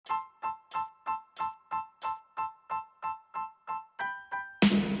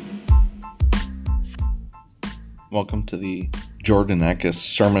Welcome to the Jordan Eckes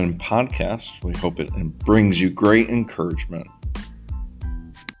Sermon Podcast. We hope it brings you great encouragement.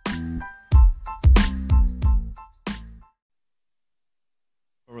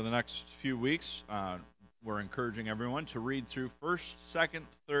 Over the next few weeks, we're encouraging everyone to read through 1st, 2nd,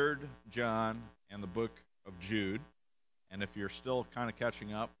 3rd John, and the book of Jude. And if you're still kind of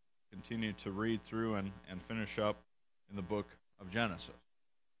catching up, continue to read through and finish up in the book of Genesis.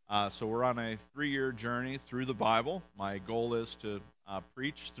 So we're on a 3-year journey through the Bible. My goal is to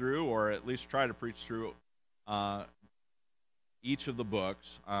preach through, or at least try to preach through, each of the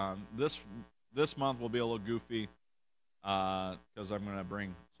books. This month will be a little goofy because I'm going to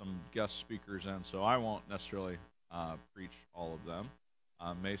bring some guest speakers in, so I won't necessarily preach all of them.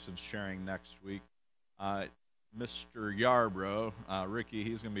 Mason's sharing next week. Mr. Yarbrough, Ricky,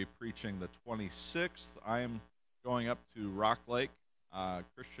 he's going to be preaching the 26th. I am going up to Rock Lake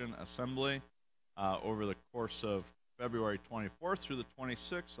Christian Assembly over the course of February 24th through the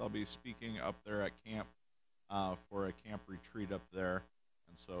 26th. I'll be speaking up there at camp for a camp retreat up there,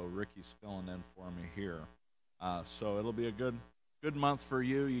 and so Ricky's filling in for me here. So it'll be a good month for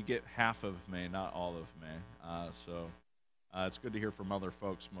you. You get half of May, not all of May. So it's good to hear from other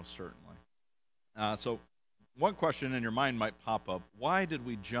folks, most certainly. So one question in your mind might pop up: why did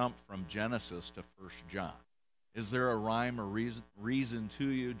we jump from Genesis to 1 John? Is there a rhyme or reason to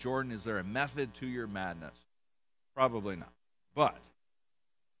you? Jordan, is there a method to your madness? Probably not. But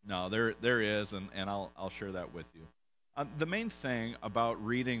no, there is, and I'll share that with you. The main thing about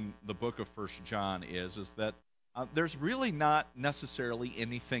reading the book of 1 John is that there's really not necessarily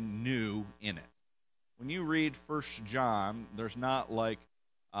anything new in it. When you read 1 John, there's not like,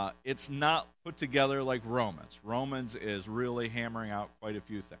 it's not put together like Romans. Romans is really hammering out quite a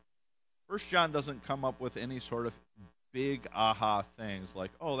few things. 1 John doesn't come up with any sort of big aha things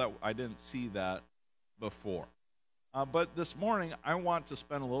like, oh, that I didn't see that before. But this morning, I want to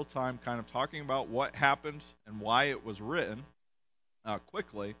spend a little time kind of talking about what happened and why it was written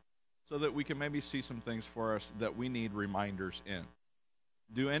quickly, so that we can maybe see some things for us that we need reminders in.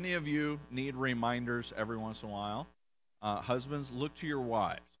 Do any of you need reminders every once in a while? Husbands, look to your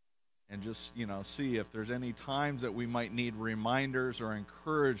wives and just, see if there's any times that we might need reminders or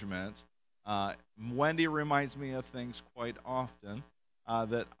encouragement. Wendy reminds me of things quite often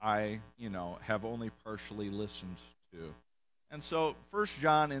that I, have only partially listened to. And so 1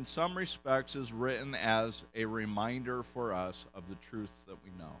 John, in some respects, is written as a reminder for us of the truths that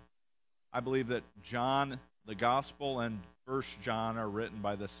we know. I believe that John, the Gospel, and 1 John are written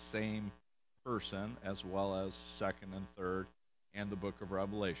by the same person, as well as 2nd and 3rd, and the book of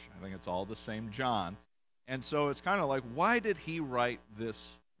Revelation. I think it's all the same John. And so it's kind of like, why did he write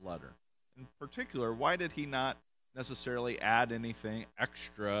this letter? In particular, why did he not necessarily add anything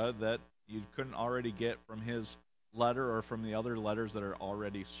extra that you couldn't already get from his letter or from the other letters that are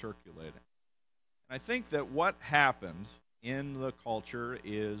already circulating? And I think that what happened in the culture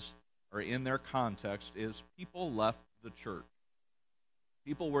is, or in their context, is people left the church.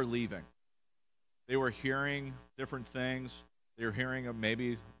 People were leaving. They were hearing different things. They were hearing of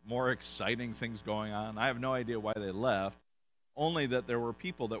maybe more exciting things going on. I have no idea why they left, only that there were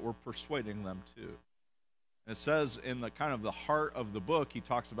people that were persuading them too. And it says in the kind of the heart of the book, he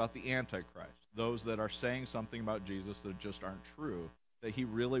talks about the Antichrist, those that are saying something about Jesus that just aren't true, that he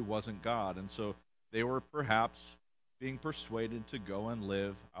really wasn't God. And so they were perhaps being persuaded to go and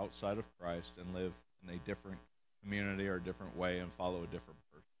live outside of Christ and live in a different community or a different way and follow a different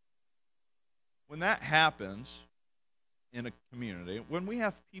person. When that happens in a community, when we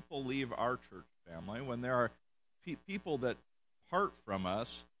have people leave our church family, when there are people that part from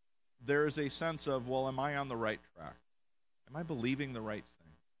us, there is a sense of, well, am I on the right track? Am I believing the right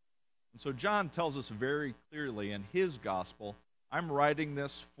thing? And so John tells us very clearly in his gospel, I'm writing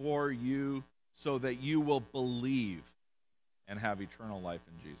this for you so that you will believe and have eternal life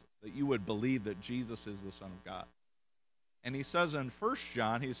in Jesus, that you would believe that Jesus is the Son of God. And he says in 1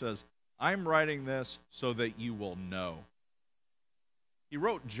 John, he says, I'm writing this so that you will know. He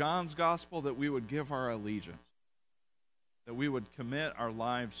wrote John's gospel that we would give our allegiance, that we would commit our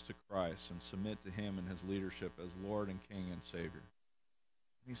lives to Christ and submit to him and his leadership as Lord and King and Savior.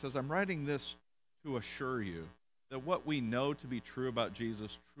 And he says, I'm writing this to assure you that what we know to be true about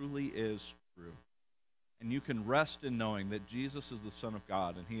Jesus truly is true. And you can rest in knowing that Jesus is the Son of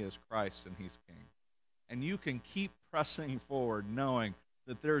God and he is Christ and he's King. And you can keep pressing forward knowing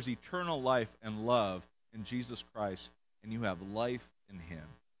that there's eternal life and love in Jesus Christ and you have life in him.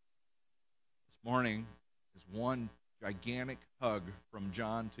 This morning is one gigantic hug from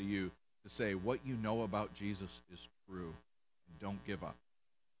John to you to say what you know about Jesus is true. And don't give up.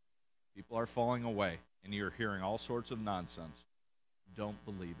 People are falling away. and you're hearing all sorts of nonsense, don't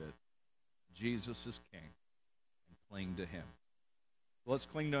believe it. Jesus is King, and cling to him. So let's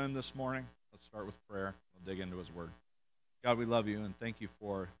cling to him this morning. Let's start with prayer. We'll dig into his word. God, we love you and thank you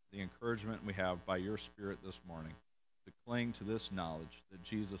for the encouragement we have by your Spirit this morning to cling to this knowledge that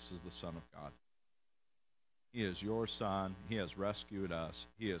Jesus is the Son of God. He is your Son. He has rescued us.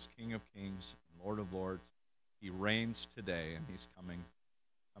 He is King of kings and Lord of lords. He reigns today, and he's coming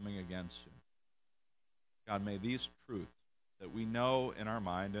again soon. God, may these truths that we know in our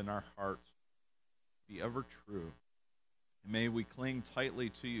mind and our hearts be ever true. And may we cling tightly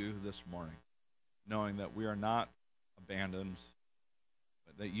to you this morning, knowing that we are not abandoned,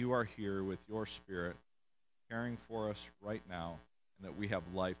 but that you are here with your Spirit, caring for us right now, and that we have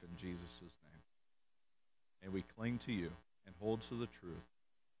life in Jesus' name. May we cling to you and hold to the truth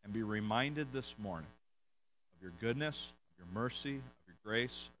and be reminded this morning of your goodness, of your mercy, of your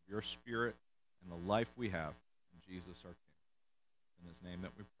grace, of your Spirit, and the life we have in Jesus our King. In his name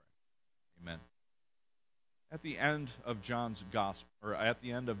that we pray. Amen. At the end of John's gospel, or at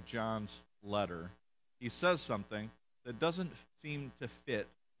the end of John's letter, he says something that doesn't seem to fit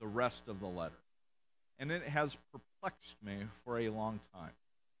the rest of the letter. And it has perplexed me for a long time.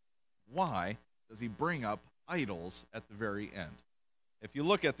 Why does he bring up idols at the very end? If you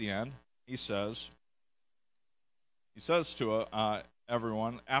look at the end, he says to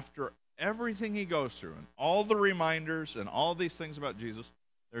everyone, after everything he goes through, and all the reminders and all these things about Jesus,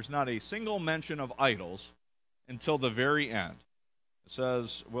 there's not a single mention of idols until the very end. It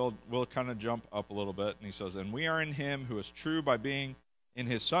says, we'll kind of jump up a little bit, and he says, and we are in him who is true by being in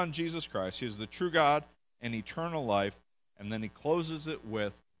his Son, Jesus Christ. He is the true God and eternal life. And then he closes it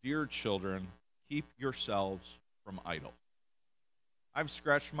with, dear children, keep yourselves from idols. I've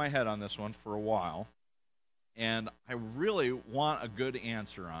scratched my head on this one for a while, and I really want a good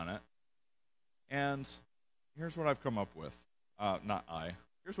answer on it. And here's what I've come up with.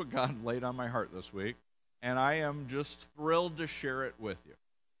 Here's what God laid on my heart this week, and I am just thrilled to share it with you.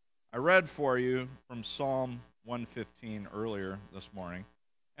 I read for you from Psalm 115 earlier this morning,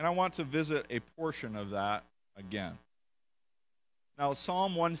 and I want to visit a portion of that again. Now,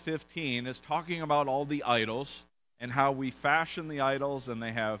 Psalm 115 is talking about all the idols and how we fashion the idols, and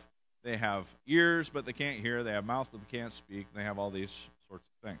they have ears, but they can't hear. They have mouths, but they can't speak. They have all these sorts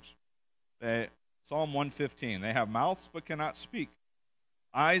of things. Psalm 115, they have mouths, but cannot speak.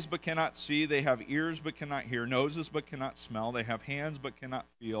 Eyes, but cannot see. They have ears, but cannot hear. Noses, but cannot smell. They have hands, but cannot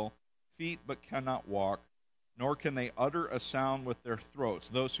feel. Feet, but cannot walk. Nor can they utter a sound with their throats.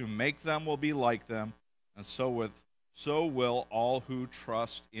 Those who make them will be like them, and so will all who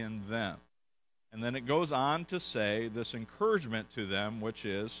trust in them. And then it goes on to say this encouragement to them, which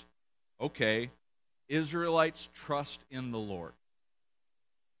is, okay, Israelites, trust in the Lord.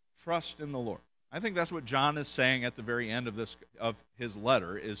 Trust in the Lord. I think that's what John is saying at the very end of his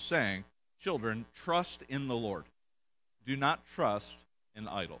letter, is saying, children, trust in the Lord. Do not trust in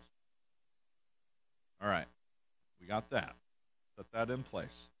idols. All right, we got that. Set that in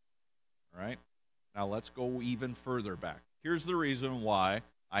place. All right, now let's go even further back. Here's the reason why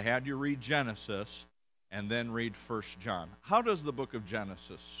I had you read Genesis and then read 1 John. How does the book of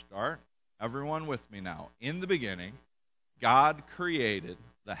Genesis start? Everyone with me now. In the beginning, God created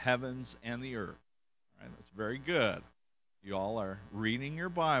the heavens and the earth. All right, that's very good. You all are reading your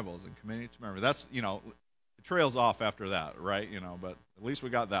Bibles and committing to memory. That's, it trails off after that, right? But at least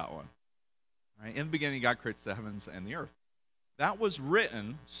we got that one. All right, in the beginning, God creates the heavens and the earth. That was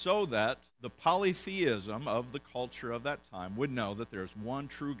written so that the polytheism of the culture of that time would know that there's one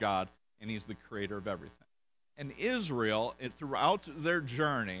true God, and he's the creator of everything. And Israel, throughout their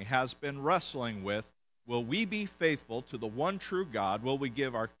journey, has been wrestling with, will we be faithful to the one true God? Will we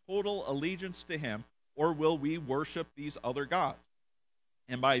give our total allegiance to him? Or will we worship these other gods?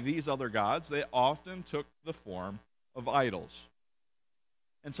 And by these other gods, they often took the form of idols.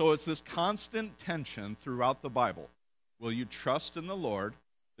 And so it's this constant tension throughout the Bible. Will you trust in the Lord,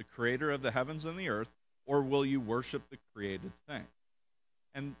 the creator of the heavens and the earth, or will you worship the created thing?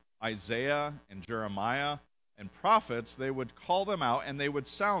 And Isaiah and Jeremiah and prophets, they would call them out, and they would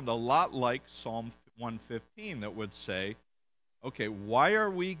sound a lot like Psalm 115 that would say, okay, why are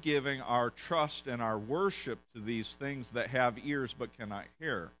we giving our trust and our worship to these things that have ears but cannot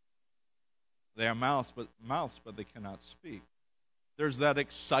hear? They have mouths, but they cannot speak. There's that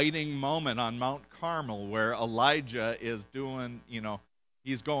exciting moment on Mount Carmel where Elijah is doing,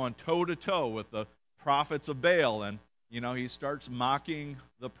 he's going toe-to-toe with the prophets of Baal, and, he starts mocking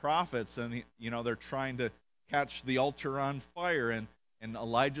the prophets, and, they're trying to catch the altar on fire, and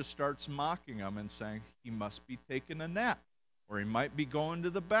Elijah starts mocking them and saying, he must be taking a nap, or he might be going to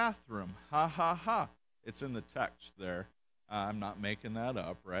the bathroom. Ha, ha, ha. It's in the text there. I'm not making that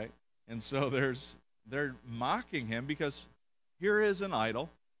up, right? And so they're mocking him because here is an idol.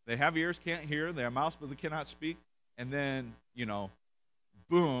 They have ears, can't hear. They have mouths, but they cannot speak. And then,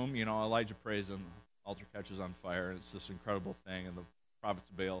 boom, Elijah prays and the altar catches on fire. And it's this incredible thing. And the prophets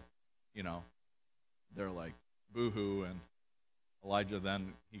of Baal, they're like, boo-hoo. And Elijah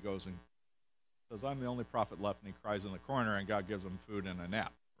then, he goes and says, I'm the only prophet left. And he cries in the corner, and God gives him food and a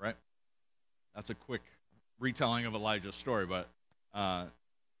nap, right? That's a quick retelling of Elijah's story. But,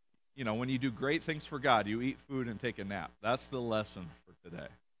 when you do great things for God, you eat food and take a nap. That's the lesson for today.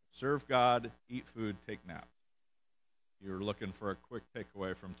 Serve God, eat food, take naps. You're looking for a quick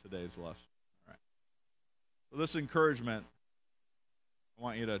takeaway from today's lesson. All right. So this encouragement, I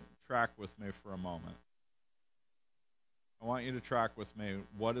want you to track with me for a moment. I want you to track with me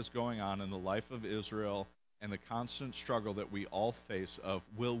what is going on in the life of Israel and the constant struggle that we all face of,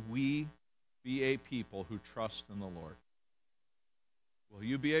 will we be a people who trust in the Lord? Will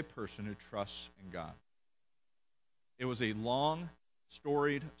you be a person who trusts in God? It was a long,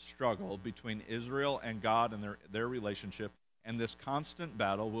 storied struggle between Israel and God and their relationship, and this constant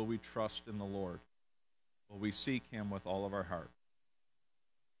battle, will we trust in the Lord? Will we seek him with all of our heart?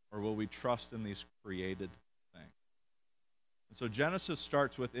 Or will we trust in these created things? And so Genesis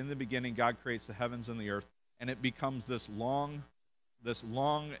starts with, in the beginning, God creates the heavens and the earth, and it becomes this long,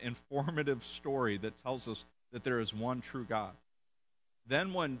 informative story that tells us that there is one true God.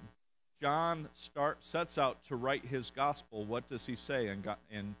 Then when John sets out to write his gospel, what does he say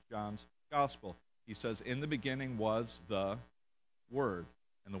in John's gospel? He says, in the beginning was the Word,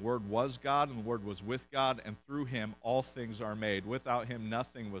 and the Word was God, and the Word was with God, and through him all things are made. Without him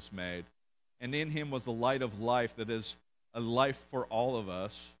nothing was made. And in him was the light of life, that is a life for all of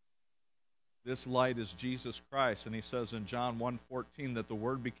us. This light is Jesus Christ. And he says in John 1:14 that the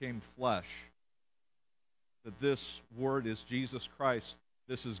Word became flesh, that this Word is Jesus Christ.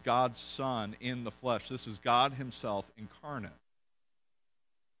 This is God's Son in the flesh. This is God himself incarnate.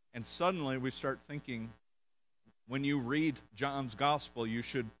 And suddenly we start thinking, when you read John's gospel, you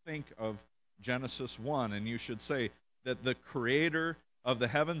should think of Genesis 1, and you should say that the creator of the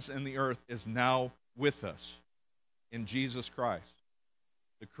heavens and the earth is now with us in Jesus Christ.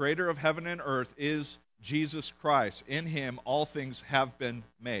 The creator of heaven and earth is Jesus Christ. In him all things have been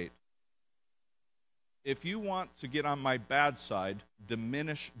made. If you want to get on my bad side,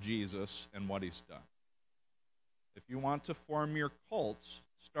 diminish Jesus and what he's done. If you want to form your cults,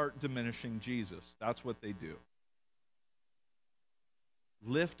 start diminishing Jesus. That's what they do.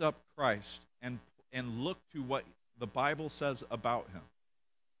 Lift up Christ and look to what the Bible says about him.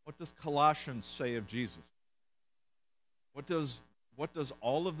 What does Colossians say of Jesus? What does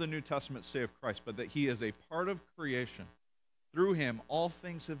all of the New Testament say of Christ? But that he is a part of creation. Through him, all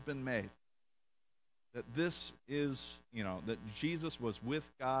things have been made. That this is, that Jesus was with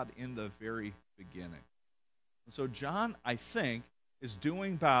God in the very beginning. And so John, I think, is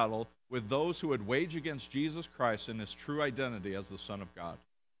doing battle with those who would wage against Jesus Christ and his true identity as the Son of God.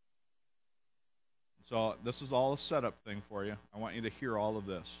 So this is all a setup thing for you. I want you to hear all of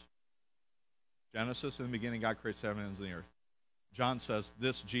this. Genesis, in the beginning, God creates the heavens and the earth. John says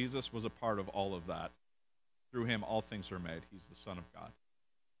this Jesus was a part of all of that. Through him, all things are made. He's the Son of God.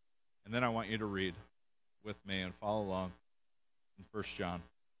 And then I want you to read with me and follow along in 1 John.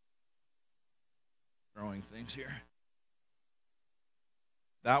 Throwing things here.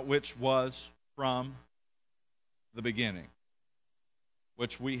 That which was from the beginning,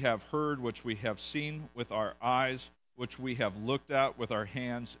 which we have heard, which we have seen with our eyes, which we have looked at with our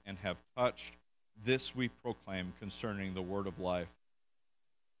hands and have touched, this we proclaim concerning the word of life.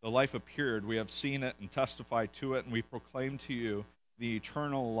 The life appeared, we have seen it and testified to it, and we proclaim to you the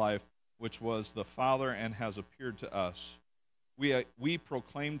eternal life, which was the Father and has appeared to us. We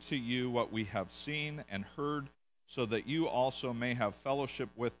proclaim to you what we have seen and heard, so that you also may have fellowship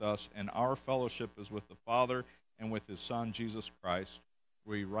with us, and our fellowship is with the Father and with his Son, Jesus Christ.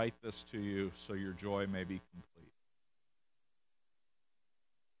 We write this to you so your joy may be complete.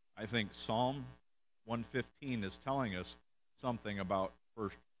 I think Psalm 115 is telling us something about 1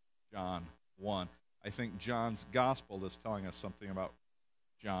 John 1. I think John's gospel is telling us something about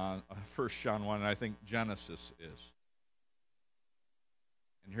 1 John 1, and I think Genesis is.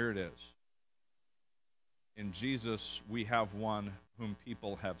 And here it is. In Jesus, we have one whom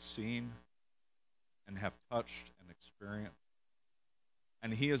people have seen and have touched and experienced.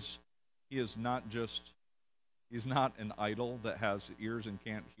 And he is not he's not an idol that has ears and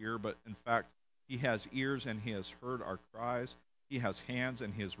can't hear, but in fact, he has ears and he has heard our cries. He has hands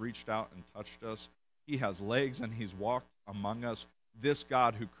and he has reached out and touched us. He has legs and he's walked among us. This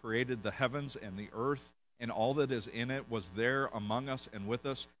God who created the heavens and the earth and all that is in it was there among us and with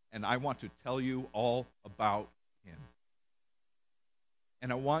us, and I want to tell you all about him.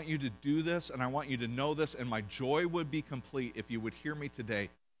 And I want you to do this, and I want you to know this, and my joy would be complete if you would hear me today,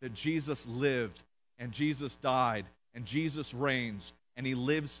 that Jesus lived, and Jesus died, and Jesus reigns, and he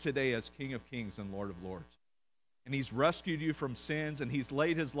lives today as King of Kings and Lord of Lords. And he's rescued you from sins, and he's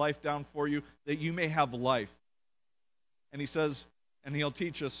laid his life down for you that you may have life. And he says, and he'll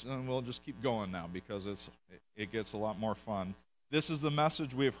teach us, and we'll just keep going now because it gets a lot more fun. This is the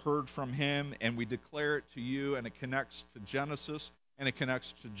message we have heard from him, and we declare it to you, and it connects to Genesis, and it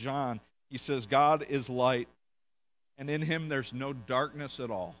connects to John. He says, God is light, and in him there's no darkness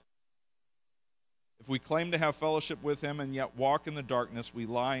at all. If we claim to have fellowship with him and yet walk in the darkness, we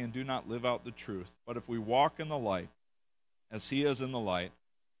lie and do not live out the truth. But if we walk in the light, as he is in the light,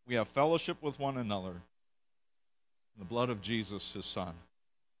 we have fellowship with one another. The blood of Jesus, his Son,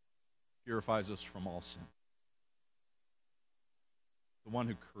 purifies us from all sin. The one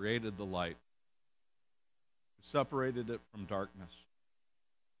who created the light, who separated it from darkness,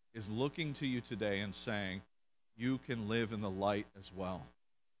 is looking to you today and saying, you can live in the light as well.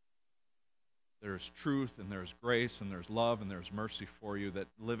 There's truth, and there's grace, and there's love, and there's mercy for you, that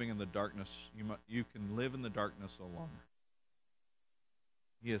living in the darkness, you can live in the darkness no longer.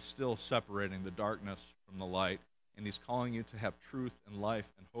 He is still separating the darkness from the light, and he's calling you to have truth and life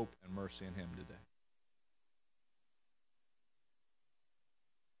and hope and mercy in him today.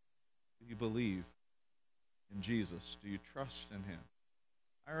 Do you believe in Jesus? Do you trust in him?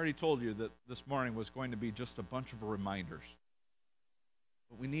 I already told you that this morning was going to be just a bunch of reminders.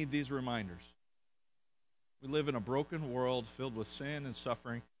 But we need these reminders. We live in a broken world filled with sin and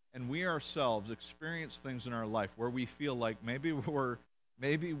suffering, and we ourselves experience things in our life where we feel like maybe we're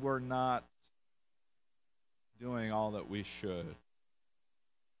not doing all that we should.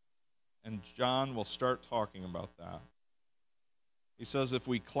 And John will start talking about that. He says, if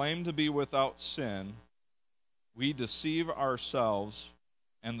we claim to be without sin, we deceive ourselves,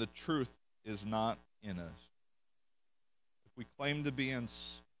 and the truth is not in us. If we claim to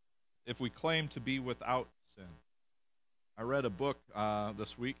be without sin. I read a book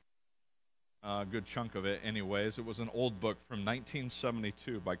this week, a good chunk of it anyways. It was an old book from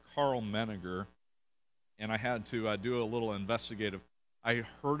 1972 by Carl Menninger, and I had to do a little investigative. I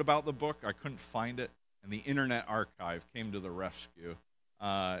heard about the book, I couldn't find it, and the Internet Archive came to the rescue.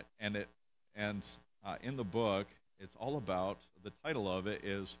 In the book, it's all about, the title of it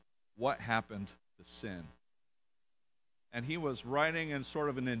is, What Happened to Sin? And he was writing in sort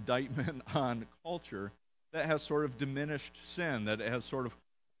of an indictment on culture that has sort of diminished sin, that it has sort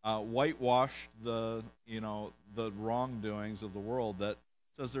of whitewashed the wrongdoings of the world, that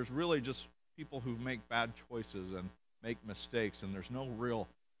says there's really just people who make bad choices and make mistakes, and there's no real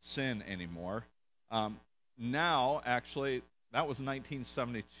sin anymore. Now, actually, that was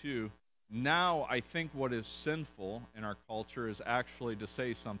 1972. Now, I think what is sinful in our culture is actually to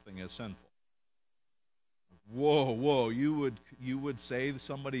say something is sinful. Whoa, you would say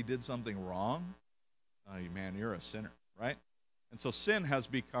somebody did something wrong? Oh, man, you're a sinner, right? And so sin has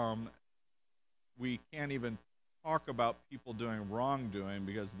become, we can't even talk about people doing wrongdoing,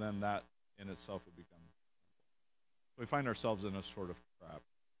 because then that in itself would become. We find ourselves in a sort of trap.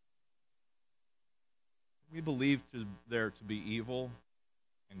 We believe there to be evil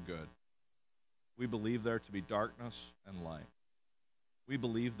and good. We believe there to be darkness and light. We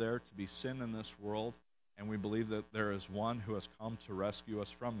believe there to be sin in this world, and we believe that there is one who has come to rescue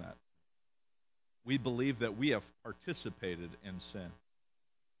us from that. We believe that we have participated in sin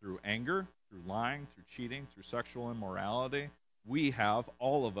through anger, through lying, through cheating, through sexual immorality. We have,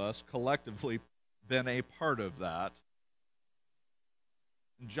 all of us, collectively been a part of that.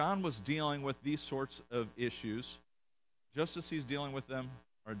 And John was dealing with these sorts of issues just as he's dealing with them,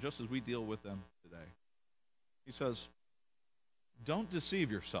 or just as we deal with them today. He says, don't deceive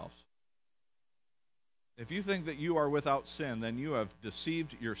yourselves. If you think that you are without sin, then you have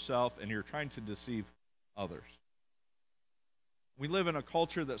deceived yourself, and you're trying to deceive others. We live in a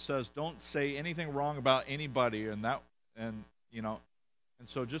culture that says don't say anything wrong about anybody, and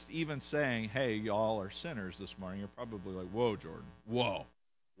so just even saying, hey, y'all are sinners this morning, you're probably like, whoa, Jordan, whoa,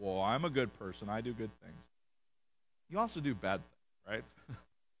 I'm a good person, I do good things. You also do bad things,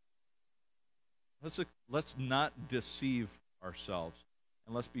 right? Let's not deceive ourselves.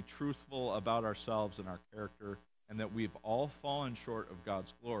 And let's be truthful about ourselves and our character, and that we've all fallen short of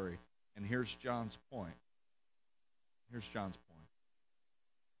God's glory. And here's John's point. Let's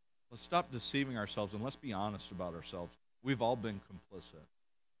stop deceiving ourselves, and let's be honest about ourselves. We've all been complicit.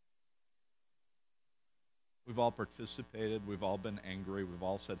 We've all participated. We've all been angry. We've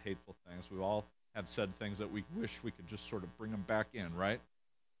all said hateful things. We all have said things that we wish we could just sort of bring them back in, right?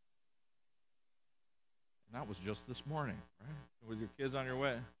 And that was just this morning, right? With your kids on your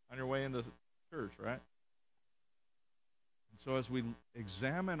way into church, right? And so as we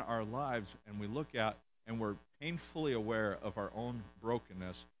examine our lives and we look at and we're painfully aware of our own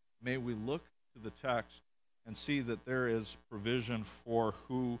brokenness, may we look to the text and see that there is provision for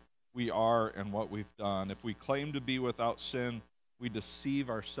who we are and what we've done. If we claim to be without sin, we deceive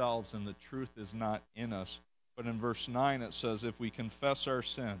ourselves and the truth is not in us. But in verse 9 it says, if we confess our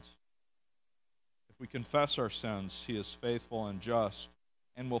sins, he is faithful and just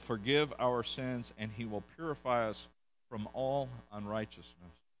and will forgive our sins, and he will purify us from all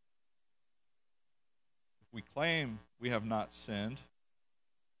unrighteousness. If we claim we have not sinned,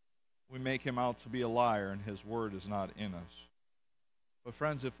 we make him out to be a liar, and his word is not in us. But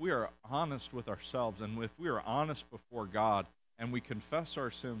friends, if we are honest with ourselves, and if we are honest before God, and we confess our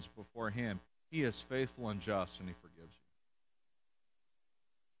sins before him, he is faithful and just, and he forgives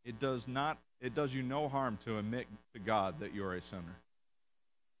you. It does you no harm to admit to God that you are a sinner.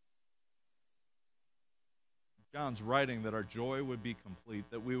 John's writing that our joy would be complete,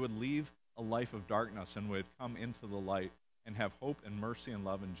 that we would leave a life of darkness and would come into the light and have hope and mercy and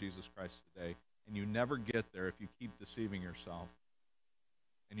love in Jesus Christ today. And you never get there if you keep deceiving yourself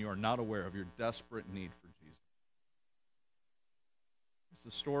and you are not aware of your desperate need for Jesus. It's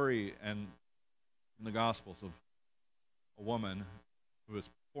the story in the Gospels of a woman who is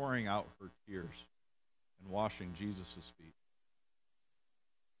pouring out her tears and washing Jesus' feet.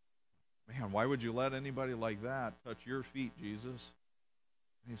 Man, why would you let anybody like that touch your feet, Jesus?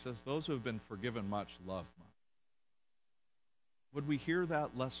 And he says, those who have been forgiven much love much. Would we hear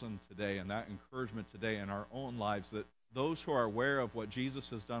that lesson today and that encouragement today in our own lives, that those who are aware of what Jesus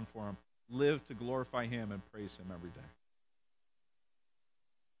has done for them live to glorify him and praise him every day?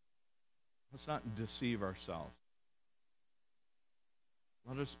 Let's not deceive ourselves.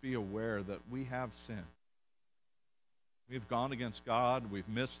 Let us be aware that we have sinned. We've gone against God. We've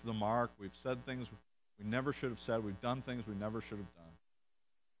missed the mark. We've said things we never should have said. We've done things we never should have done.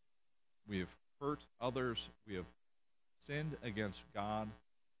 We have hurt others. We have sinned against God.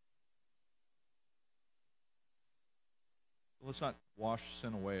 But let's not wash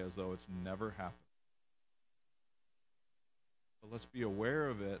sin away as though it's never happened. But let's be aware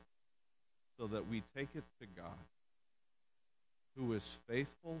of it so that we take it to God, who is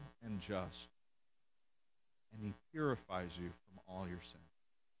faithful and just, and he purifies you from all your sin.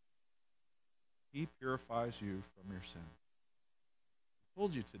 He purifies you from your sin. I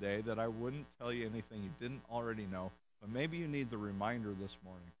told you today that I wouldn't tell you anything you didn't already know, but maybe you need the reminder this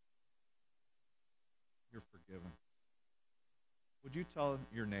morning. You're forgiven. Would you tell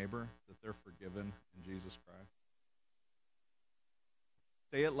your neighbor that they're forgiven in Jesus Christ?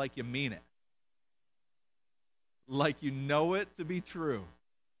 Say it like you mean it. Like you know it to be true.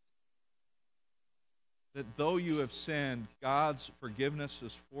 That though you have sinned, God's forgiveness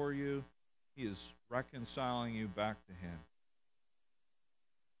is for you. He is reconciling you back to him.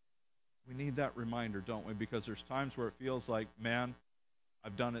 We need that reminder, don't we? Because there's times where it feels like, man,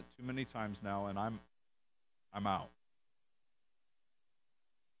 I've done it too many times now, and I'm out.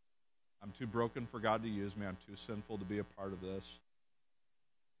 I'm too broken for God to use me. I'm too sinful to be a part of this.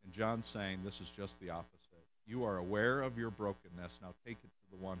 And John's saying this is just the opposite. You are aware of your brokenness. Now take it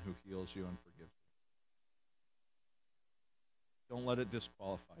to the one who heals you and forgives you. Don't let it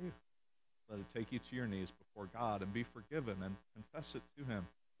disqualify you. Let it take you to your knees before God and be forgiven and confess it to him.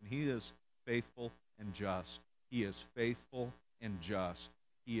 And he is faithful and just. He is faithful and just.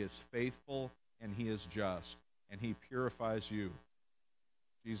 He is faithful and he is just. And he purifies you,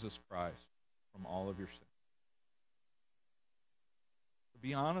 Jesus Christ, from all of your sin. So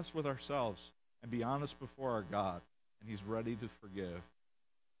be honest with ourselves and be honest before our God, and he's ready to forgive.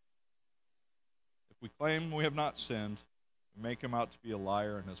 If we claim we have not sinned, we make him out to be a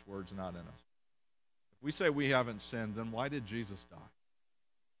liar and his word's not in us. If we say we haven't sinned, then why did Jesus die?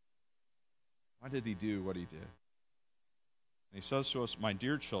 Why did he do what he did? And he says to us, my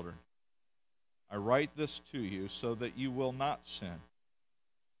dear children, I write this to you so that you will not sin.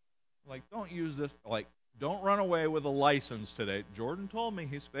 Like, don't use this, like, don't run away with a license today. Jordan told me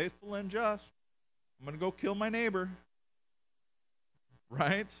he's faithful and just. I'm going to go kill my neighbor.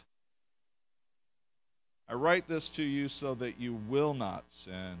 Right? I write this to you so that you will not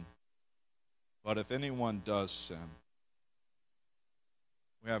sin. But if anyone does sin,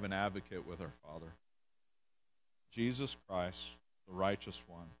 we have an advocate with our Father, Jesus Christ, the righteous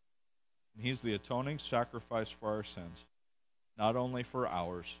one. And he's the atoning sacrifice for our sins, not only for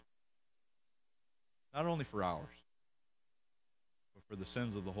ours, not only for ours, but for the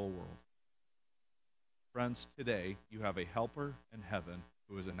sins of the whole world. Friends, today you have a helper in heaven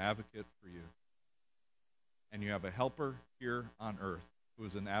who is an advocate for you. And you have a helper here on earth who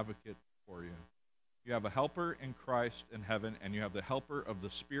is an advocate for you. You have a helper in Christ in heaven, and you have the helper of the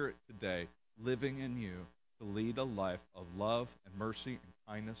Spirit today living in you to lead a life of love and mercy and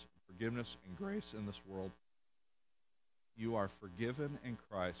kindness and forgiveness and grace in this world. You are forgiven in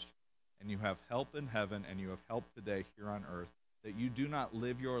Christ, and you have help in heaven, and you have help today here on earth, that you do not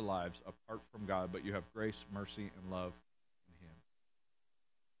live your lives apart from God, but you have grace, mercy, and love in Him.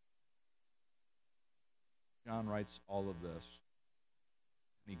 John writes all of this.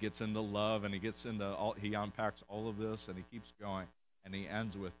 He gets into love, and he unpacks all of this, and he keeps going, and he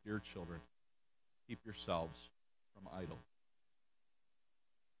ends with, dear children, keep yourselves from idle.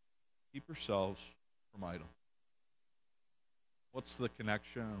 Keep yourselves from idle. What's the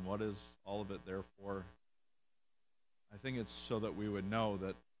connection, and what is all of it there for? I think it's so that we would know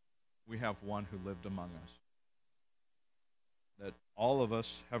that we have one who lived among us, that all of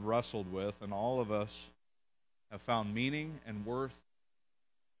us have wrestled with, and all of us have found meaning and worth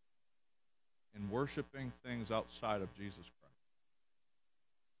in worshiping things outside of Jesus Christ.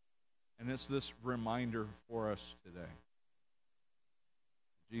 And it's this reminder for us today.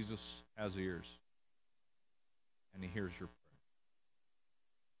 Jesus has ears, and He hears your prayer.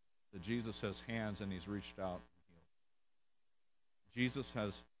 That Jesus has hands, and He's reached out and healed. Jesus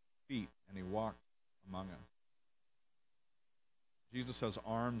has feet, and He walked among us. Jesus has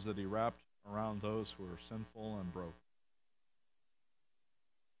arms that He wrapped around those who are sinful and broken.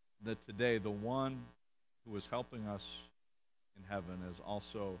 That today the one who is helping us in heaven is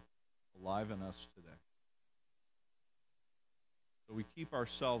also alive in us today. So we keep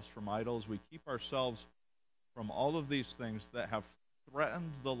ourselves from idols. We keep ourselves from all of these things that have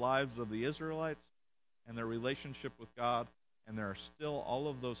threatened the lives of the Israelites and their relationship with God, and there are still all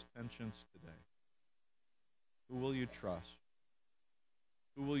of those tensions today. Who will you trust?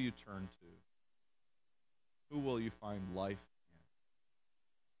 Who will you turn to? Who will you find life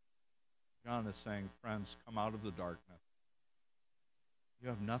in? John is saying, friends, come out of the darkness. You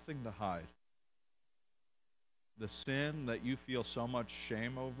have nothing to hide. The sin that you feel so much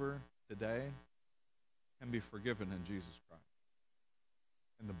shame over today can be forgiven in Jesus Christ.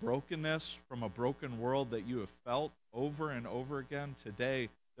 And the brokenness from a broken world that you have felt over and over again, today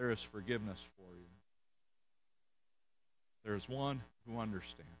there is forgiveness for you. There is one who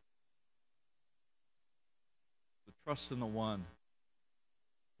understands. The trust in the one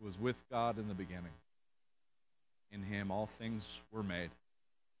who was with God in the beginning. In Him all things were made.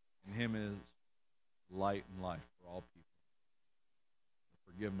 In Him is light and life for all people.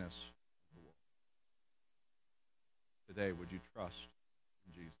 The forgiveness of the world. Today, would you trust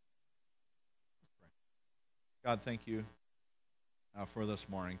in Jesus? Let's pray. God, thank you for this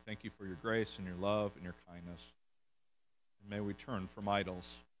morning. Thank you for your grace and your love and your kindness. And may we turn from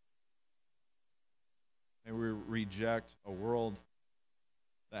idols. May we reject a world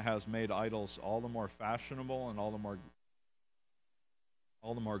that has made idols all the more fashionable and all the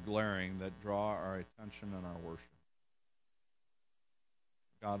more glaring, that draw our attention and our worship.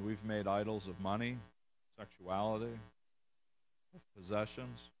 God, we've made idols of money, sexuality, of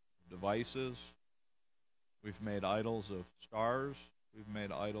possessions, of devices. We've made idols of stars. We've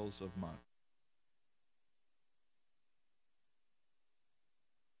made idols of money.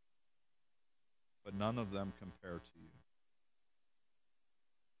 But none of them compare to you.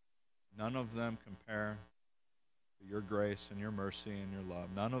 None of them compare to your grace and your mercy and your love.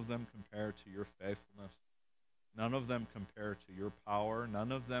 None of them compare to your faithfulness. None of them compare to your power.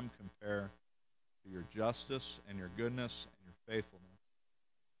 None of them compare to your justice and your goodness and your faithfulness.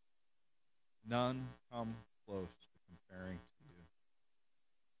 None come close to comparing to you.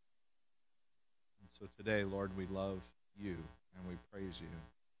 And so today, Lord, we love you and we praise you.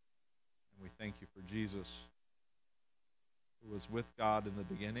 And we thank you for Jesus, who was with God in the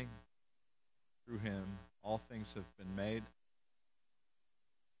beginning. Through Him, all things have been made.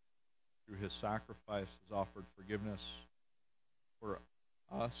 Through His sacrifice, has offered forgiveness for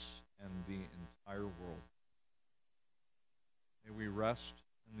us and the entire world. May we rest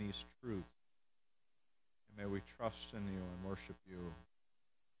in these truths, and may we trust in you and worship you.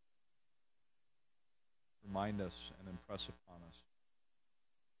 Remind us and impress upon us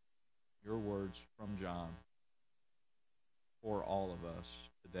your words from John for all of us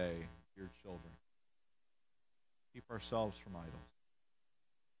today, dear children. Keep ourselves from idols.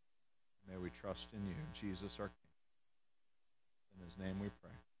 May we trust in you, Jesus our King. In His name we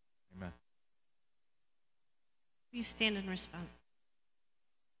pray. Amen. Will you stand in response?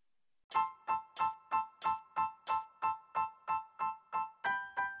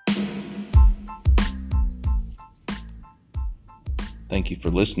 Thank you for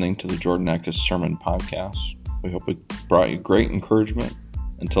listening to the Jordan Eckes Sermon Podcast. We hope it brought you great encouragement.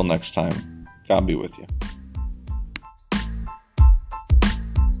 Until next time, God be with you.